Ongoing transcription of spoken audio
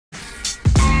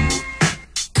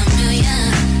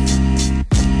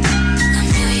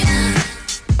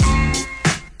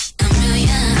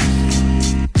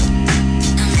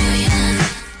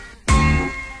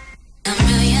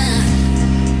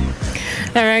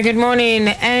All right, good morning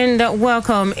and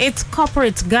welcome. It's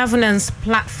Corporate Governance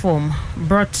Platform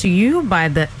brought to you by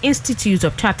the Institute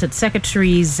of Chartered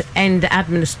Secretaries and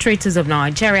Administrators of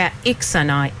Nigeria, ICSAN.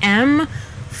 I am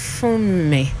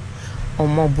Funmi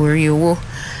Omoburiwo.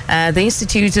 The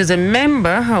Institute is a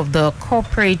member of the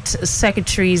Corporate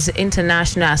Secretaries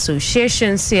International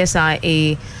Association,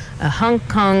 CSIA, a Hong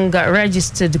Kong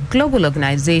registered global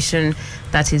organization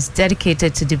that is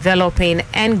dedicated to developing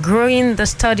and growing the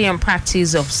study and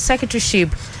practice of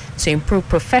secretaryship to improve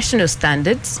professional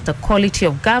standards, the quality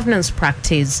of governance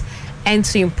practice, and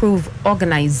to improve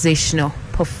organizational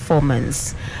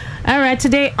performance. All right,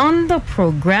 today on the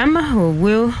program, we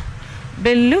will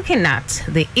be looking at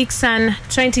the ICSAN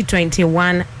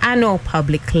 2021 Annual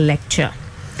Public Lecture.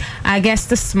 Our guest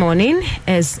this morning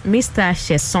is Mr.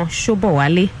 Sheson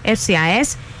Shobowale,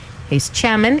 FCIS. He's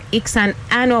Chairman, ICSAN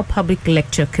Annual Public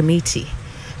Lecture Committee.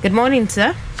 Good morning,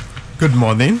 sir. Good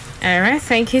morning. All right,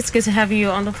 thank you. It's good to have you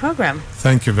on the program.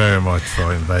 Thank you very much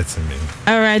for inviting me.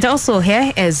 All right, also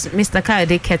here is Mr.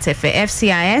 Kayode Ketefe,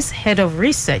 FCIS, Head of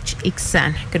Research,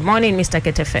 ICSAN. Good morning, Mr.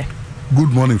 Ketefe. Good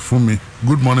morning, Funmi.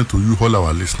 Good morning to you, all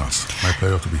our listeners. My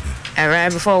pleasure to be here. All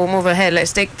right, before we move ahead,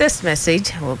 let's take this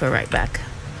message. We'll be right back.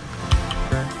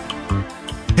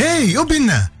 Hey,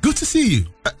 Obinna, good to see you.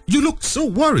 You look so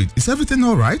worried. Is everything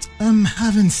all right? I'm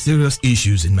having serious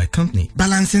issues in my company.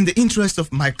 Balancing the interests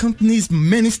of my company's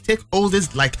many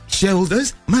stakeholders like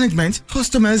shareholders, management,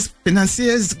 customers,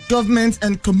 financiers, government,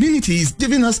 and communities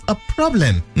giving us a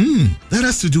problem. That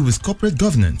has to do with corporate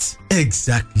governance.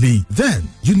 Exactly. Then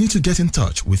you need to get in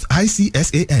touch with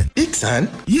ICSAN. ICSAN?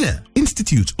 Yeah,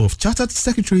 Institute of Chartered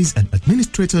Secretaries and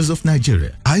Administrators of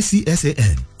Nigeria,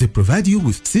 ICSAN. They provide you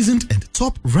with seasoned and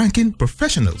top-ranking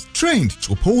professionals trained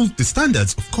to uphold the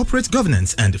standards of corporate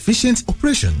governance and efficient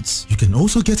operations. You can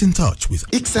also get in touch with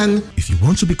ICSAN. If you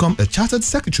want to become a Chartered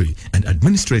Secretary and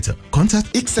Administrator,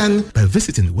 contact ICSAN by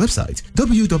visiting the website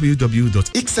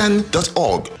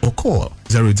www.icsan.org or call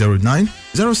 009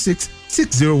 06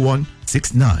 601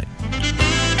 69.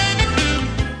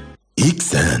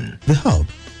 ICSAN, the hub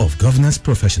of governance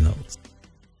professionals.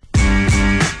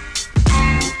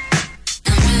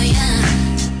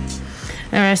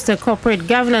 It's the Corporate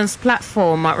Governance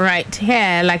Platform right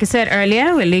here. Like I said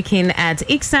earlier, we're looking at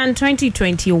ICSAN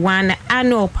 2021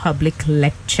 Annual Public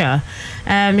Lecture.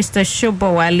 Mr.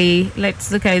 Shobowale,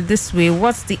 let's look at it this way.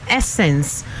 What's the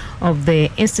essence of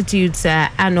the Institute's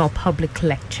Annual Public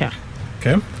Lecture?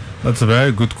 Okay, that's a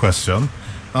very good question.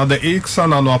 Now, the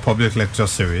ICSAN Annual Public Lecture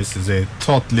Series is a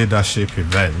thought leadership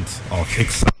event of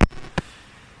ICSAN.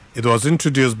 It was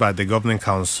introduced by the Governing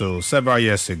Council several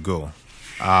years ago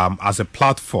as a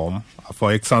platform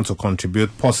for ICSAN to contribute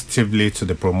positively to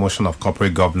the promotion of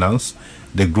corporate governance,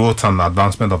 the growth and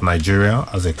advancement of Nigeria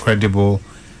as a credible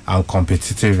and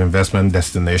competitive investment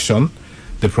destination,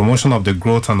 the promotion of the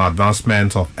growth and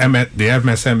advancement of the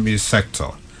MSME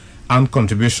sector, and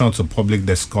contribution to public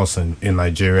discourse in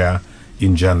Nigeria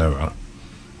in general.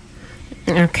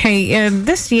 Okay,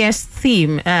 this year's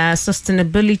theme,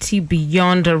 Sustainability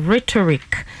Beyond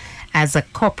Rhetoric as a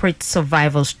Corporate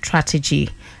Survival Strategy.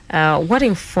 What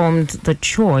informed the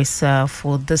choice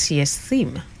for this year's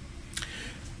theme?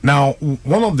 Now,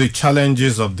 one of the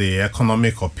challenges of the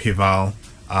economic upheaval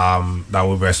that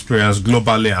we've experienced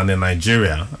globally and in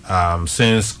Nigeria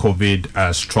since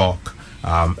COVID struck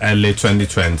early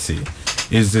 2020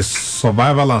 is the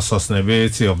survival and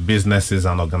sustainability of businesses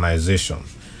and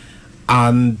organizations.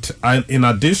 And in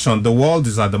addition, the world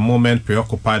is at the moment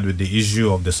preoccupied with the issue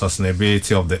of the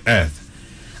sustainability of the earth.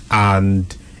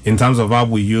 And in terms of how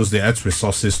we use the earth's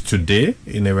resources today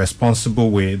in a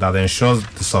responsible way that ensures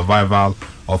the survival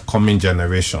of coming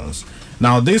generations.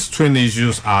 Now, these twin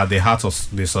issues are the heart of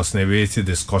the sustainability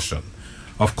discussion.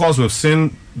 Of course, we've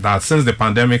seen that since the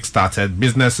pandemic started,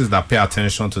 businesses that pay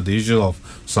attention to the issue of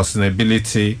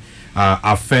sustainability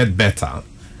are fared better.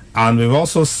 And we've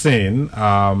also seen,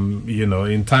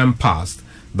 in time past,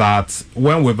 that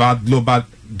when we've had global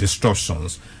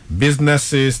disruptions,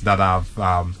 businesses that have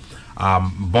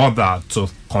bothered to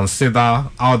consider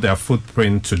how their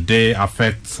footprint today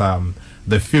affects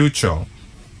the future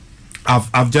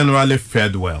have generally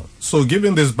fared well. So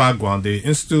given this background, the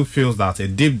Institute feels that a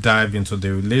deep dive into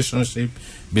the relationship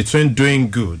between doing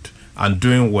good and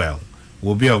doing well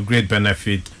will be of great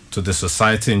benefit to the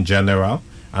society in general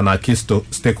and our key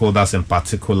stakeholders in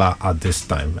particular at this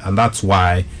time. And that's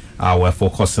why we're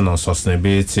focusing on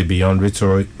sustainability beyond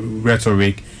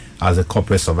rhetoric as a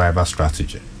corporate survival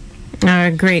strategy.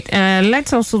 Great.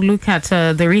 Let's also look at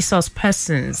the resource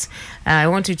persons. I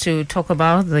want you to talk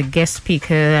about the guest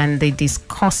speaker and the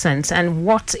discussants and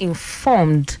what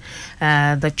informed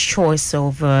the choice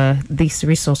of these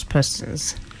resource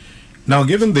persons. Now,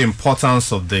 given the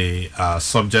importance of the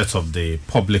subject of the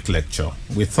public lecture,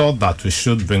 we thought that we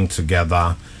should bring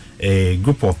together a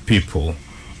group of people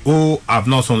who have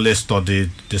not only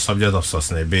studied the subject of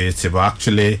sustainability, but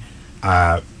actually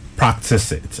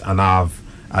practice it and have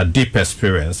a deep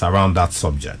experience around that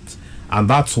subject. And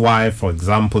that's why, for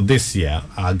example, this year,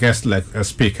 our guest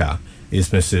speaker is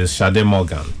Mrs. Shade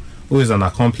Morgan, who is an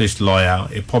accomplished lawyer,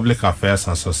 a public affairs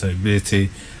and sustainability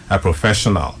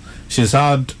professional. She's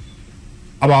had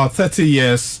about 30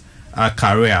 years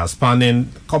career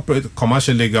spanning corporate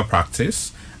commercial legal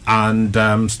practice and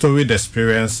storied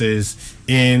experiences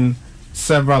in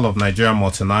several of Nigerian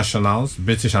multinationals,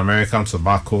 British American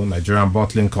Tobacco, Nigerian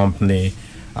Bottling Company,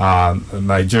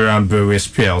 Nigerian Breweries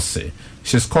PLC.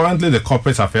 She's currently the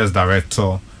Corporate Affairs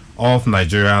Director of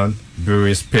Nigerian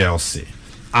Breweries PLC.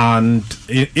 And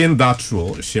in that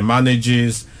role, she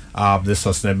manages the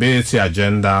sustainability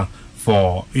agenda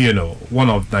for, one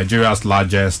of Nigeria's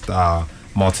largest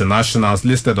multinationals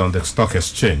listed on the stock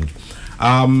exchange.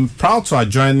 Proud to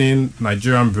adjoining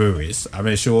Nigerian Breweries. I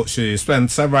mean, she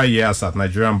spent several years at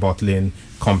Nigerian Bottling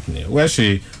Company, where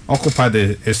she occupied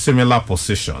a similar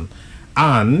position.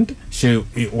 And she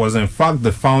was, in fact,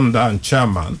 the founder and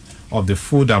chairman of the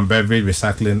Food and Beverage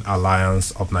Recycling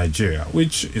Alliance of Nigeria,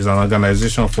 which is an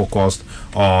organization focused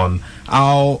on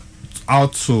how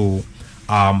to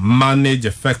manage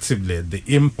effectively the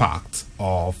impact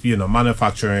of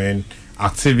manufacturing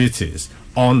activities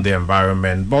on the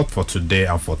environment, both for today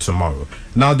and for tomorrow.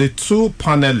 Now, the two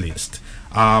panelists,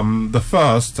 the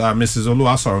first, Mrs.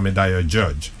 Oluwasoromidayo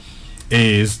George,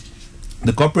 is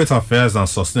the Corporate Affairs and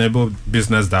Sustainable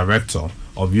Business Director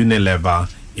of Unilever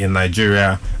in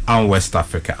Nigeria and West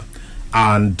Africa,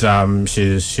 and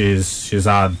she's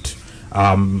had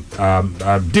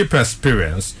deep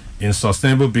experience in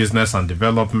sustainable business and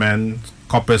development,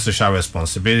 corporate social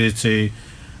responsibility,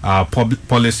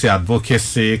 policy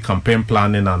advocacy, campaign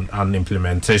planning, and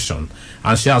implementation.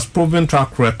 And she has proven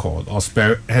track record of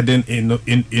spearheading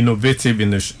innovative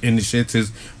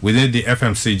initiatives within the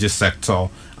FMCG sector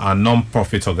and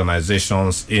non-profit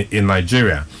organizations in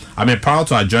Nigeria. I mean, prior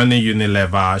to joining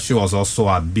Unilever, she was also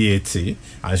at BAT,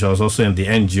 and she was also in the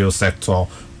NGO sector,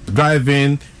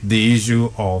 driving the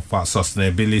issue of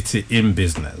sustainability in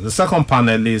business. The second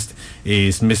panelist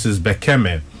is Mrs.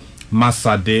 Bekeme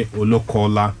Masade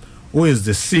Olokola, who is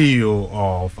the CEO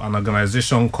of an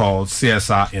organization called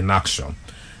CSR in Action.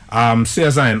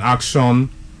 CSR in Action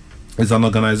is an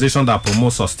organization that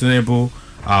promotes sustainable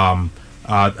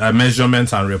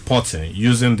measurement and reporting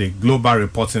using the Global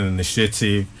Reporting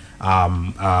Initiative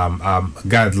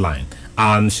guideline.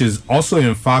 And she's also,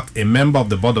 in fact, a member of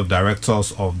the board of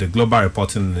directors of the Global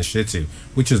Reporting Initiative,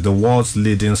 which is the world's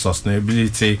leading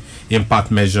sustainability impact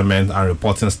measurement and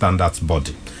reporting standards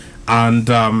body.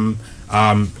 And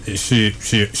she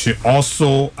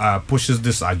also pushes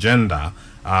this agenda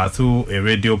through a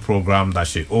radio program that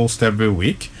she hosts every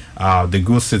week, the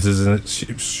Good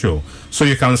Citizenship Show. So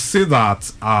you can see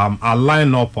that a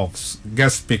lineup of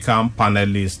guest speaker and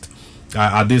panelists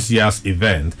at this year's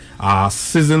event are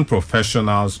seasoned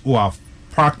professionals who have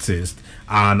practiced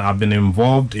and have been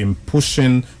involved in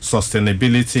pushing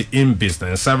sustainability in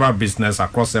business, several business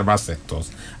across several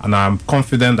sectors. And I'm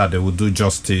confident that they will do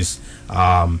justice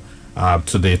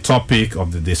to the topic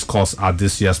of the discourse at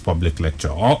this year's public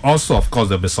lecture. Also, of course,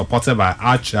 they'll be supported by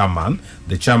our chairman,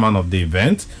 the chairman of the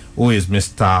event, who is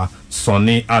Mr.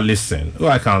 Sonny Allison, who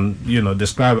I can,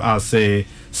 describe as a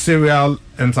serial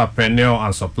entrepreneur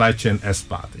and supply chain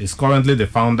expert. He's currently the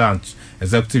founder and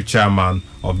executive chairman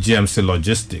of GMC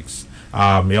Logistics.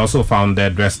 He also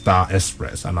founded Red Star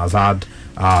Express and has had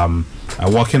a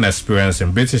working experience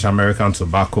in British American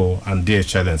Tobacco and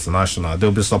DHL International.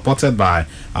 They'll be supported by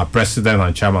our president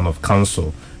and chairman of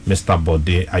council, Mr.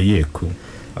 Bode Ayeku,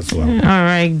 as well. All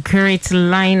right, great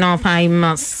lineup, I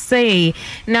must say.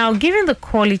 Now, given the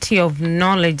quality of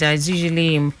knowledge that is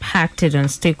usually impacted on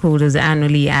stakeholders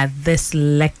annually at this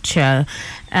lecture,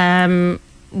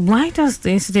 why does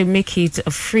the Institute make it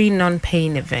a free,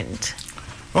 non-paying event?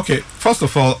 Okay, first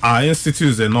of all, our institute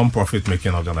is a non-profit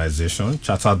making organization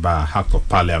chartered by an Act of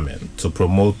Parliament to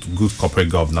promote good corporate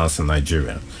governance in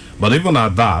Nigeria. But even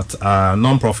at that,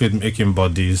 non-profit making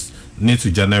bodies need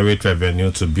to generate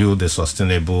revenue to build a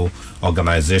sustainable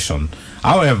organization.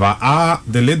 However,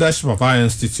 the leadership of our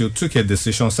institute took a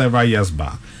decision several years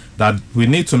back that we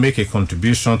need to make a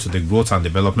contribution to the growth and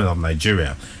development of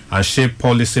Nigeria and shape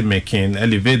policy making,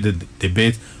 elevate the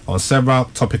debate on several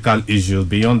topical issues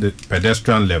beyond the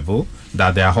pedestrian level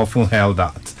that they are often held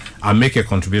at, and make a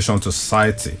contribution to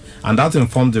society. And that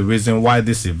informs the reason why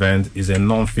this event is a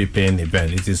non-fee paying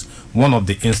event. It is one of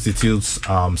the Institute's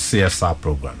CSR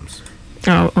programs.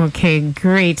 Oh, okay,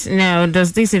 great. Now,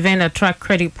 does this event attract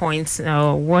credit points?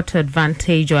 What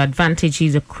advantage or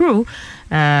advantages accrue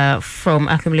from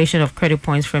accumulation of credit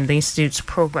points from the Institute's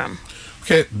program?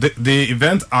 Okay, the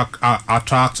event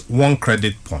attracts 1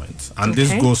 credit point, and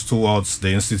this goes towards the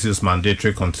Institute's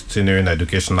mandatory continuing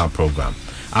educational program.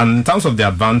 And in terms of the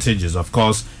advantages, of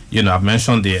course, I've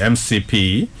mentioned the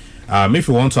MCP. If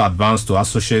you want to advance to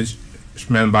associate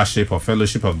membership or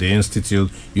fellowship of the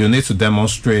Institute, you need to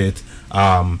demonstrate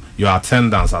your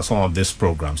attendance at some of these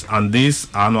programs. And this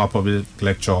annual public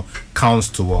lecture counts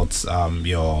towards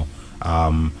your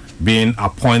being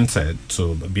appointed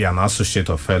to be an associate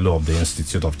or fellow of the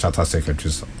Institute of Chartered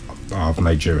Secretaries of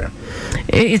Nigeria.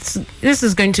 This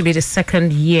is going to be the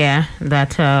second year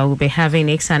that we'll be having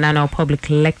ICSAN annual public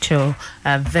lecture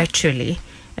virtually.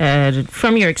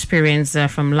 From your experience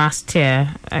from last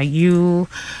year, are you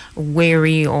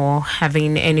wary or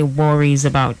having any worries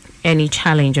about any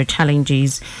challenge or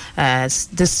challenges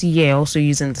this year, also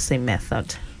using the same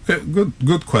method? Okay,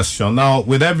 good question. Now,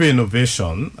 with every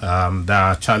innovation, there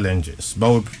are challenges,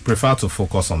 but we prefer to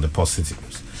focus on the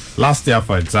positives. Last year,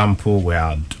 for example, we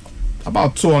had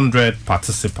about 200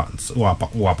 participants who are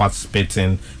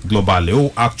participating globally,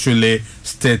 who actually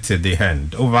stayed till the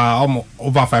end.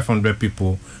 Over 500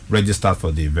 people registered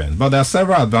for the event. But there are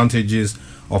several advantages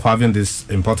of having this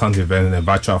important event in a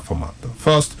virtual format.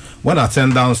 First, when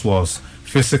attendance was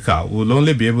physical, we'll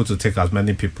only be able to take as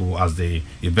many people as the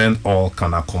event hall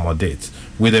can accommodate.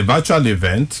 With a virtual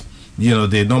event,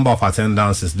 the number of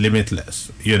attendance is limitless.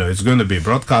 It's going to be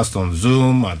broadcast on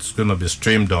Zoom, and it's going to be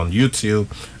streamed on YouTube,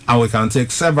 and we can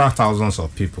take several thousands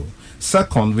of people.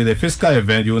 Second, with a physical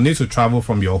event, you will need to travel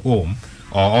from your home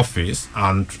or office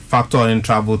and factor in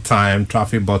travel time,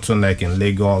 traffic bottleneck in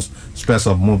Lagos, stress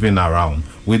of moving around.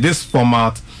 With this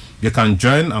format, you can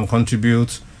join and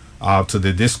contribute to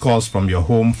the discourse from your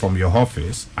home, from your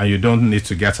office, and you don't need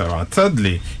to get around.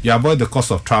 Thirdly, you avoid the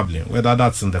cost of traveling, whether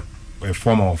that's in the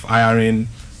form of hiring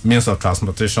means of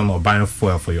transportation or buying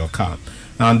fuel for your car.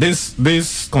 Now,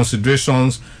 these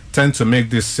considerations tend to make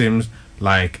this seem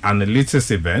like an elitist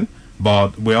event,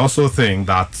 but we also think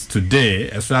that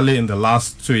today, especially in the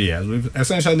last 2 years, we've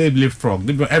essentially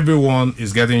leapfrogged. Everyone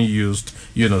is getting used,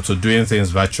 to doing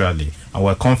things virtually, and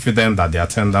we're confident that the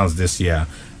attendance this year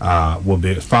will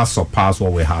be far surpass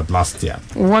what we had last year.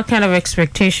 What kind of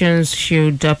expectations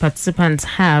should participants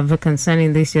have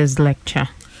concerning this year's lecture?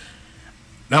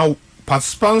 Now,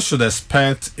 participants should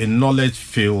expect a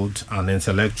knowledge-filled and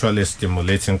intellectually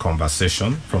stimulating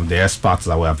conversation from the experts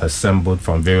that we have assembled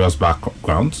from various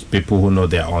backgrounds, people who know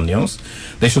their onions.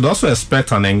 They should also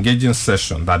expect an engaging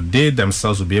session that they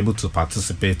themselves will be able to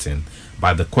participate in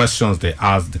by the questions they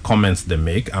ask, the comments they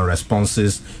make, and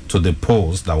responses to the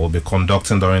polls that we'll be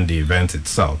conducting during the event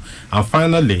itself. And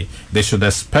finally, they should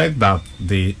expect that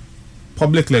the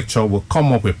public lecture will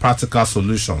come up with practical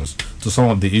solutions to some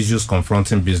of the issues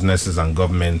confronting businesses and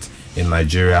government in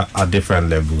Nigeria at different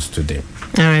levels today.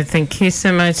 All right, thank you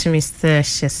so much, Mr.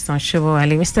 Sheston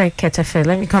Shobowale. Mr. Ketefe,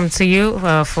 let me come to you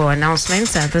for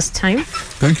announcements at this time.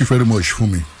 Thank you very much,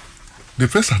 Fumi. The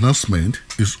first announcement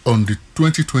is on the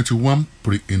 2021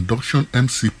 pre-induction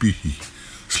MCPE,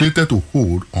 slated to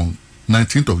hold on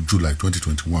 19th of July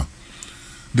 2021.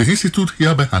 The Institute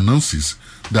hereby announces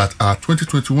that our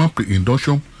 2021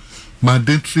 pre-induction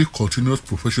mandatory continuous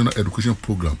professional education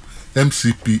program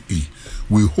MCPE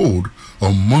will hold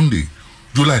on Monday,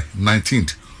 July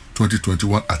 19th,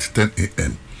 2021 at 10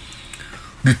 a.m.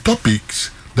 The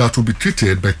topics that will be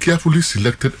treated by carefully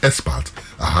selected experts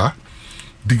are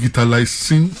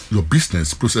digitalizing your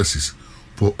business processes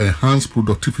for enhanced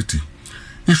productivity,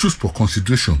 issues for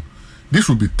consideration. This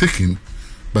will be taken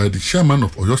by the chairman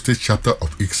of Oyo State chapter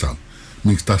of ICSAN,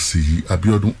 Mr. C.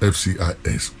 Abiodun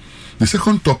FCIS. The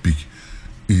second topic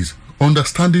is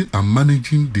understanding and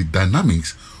managing the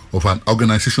dynamics of an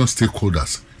organization's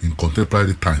stakeholders in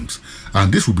contemporary times,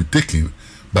 and this will be taken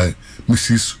by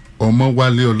Mrs.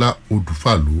 Omawaleola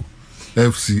Odufalo,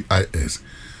 FCIS.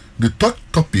 The third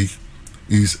topic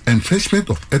is entrenchment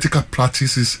of ethical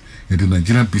practices in the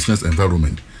Nigerian business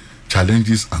environment,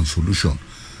 challenges and solutions,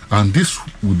 and this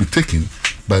will be taken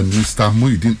by Mr.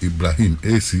 Muhyiddin Ibrahim,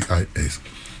 ACIS.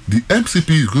 The MCP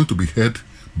is going to be held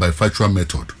by virtual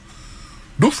method.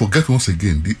 Don't forget once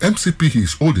again, the MCP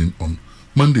is holding on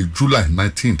Monday, July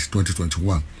 19th,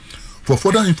 2021. For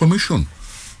further information,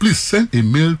 please send a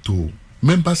mail to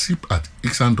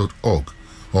membership@icsan.org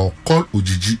or call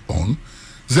Ojiji on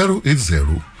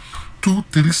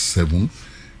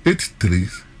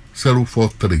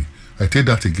 080-237-83043. I take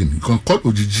that again. You can call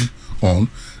Ojiji on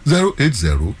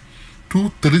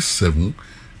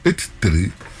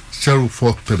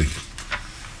 080-237-83043.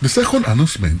 The second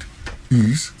announcement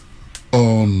is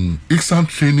on ICSAN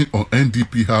training on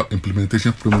NDPR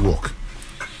implementation framework.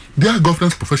 Dear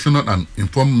governance professional and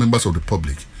informed members of the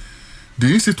public,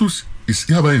 the Institute is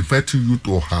hereby inviting you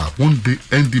to our one-day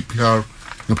NDPR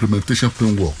implementation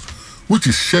framework, which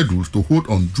is scheduled to hold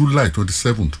on July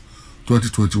 27th,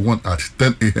 2021 at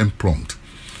 10 a.m. prompt.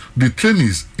 The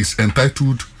training is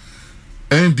entitled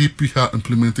NDPR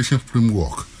Implementation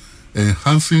Framework,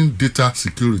 Enhancing Data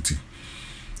Security.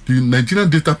 The Nigerian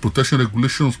Data Protection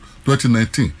Regulations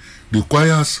 2019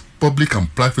 requires public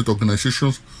and private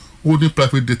organizations holding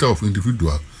private data of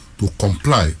individuals to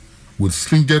comply with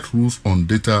stringent rules on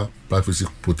data privacy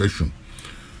protection.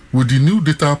 With the new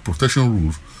data protection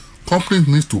rules, companies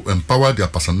need to empower their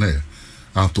personnel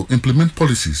and to implement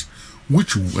policies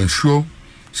which will ensure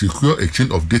secure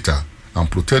exchange of data and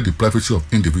protect the privacy of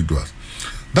individuals.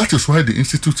 That is why the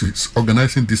Institute is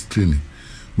organizing this training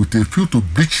with a view to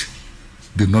bridge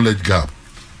the knowledge gap.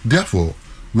 Therefore,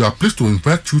 we are pleased to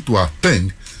invite you to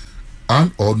attend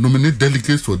and or nominate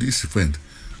delegates for this event,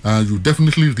 and you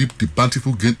definitely reap the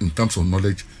bountiful gain in terms of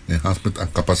knowledge enhancement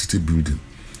and capacity building.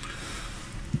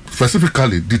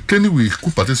 Specifically, the training will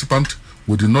equip participants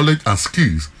with the knowledge and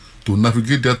skills to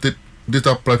navigate data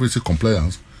privacy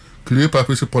compliance, create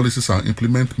privacy policies, and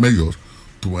implement measures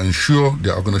to ensure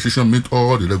their organization meet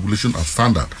all the regulations and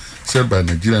standards set by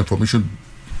Nigeria Information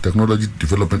Technology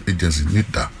Development Agency,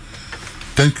 NITDA.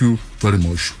 Thank you very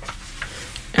much.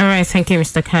 All right, thank you,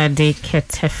 Mr. Kadi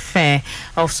Ketefe.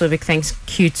 Also, big thanks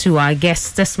to our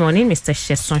guest this morning, Mr.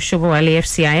 Sheson Shobowale,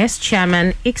 FCIS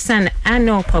Chairman, ICSAN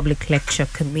Annual Public Lecture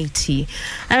Committee.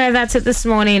 All right, that's it this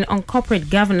morning on Corporate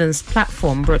Governance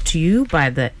Platform, brought to you by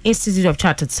the Institute of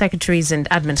Chartered Secretaries and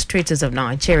Administrators of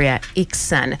Nigeria,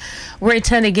 ICSAN. We'll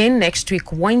return again next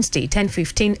week, Wednesday,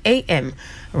 10:15 a.m.,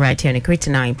 right here on Equity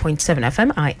 9.7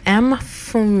 FM. I am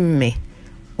Funmi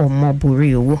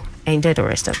Omoburiu. Enjoy the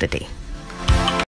rest of the day.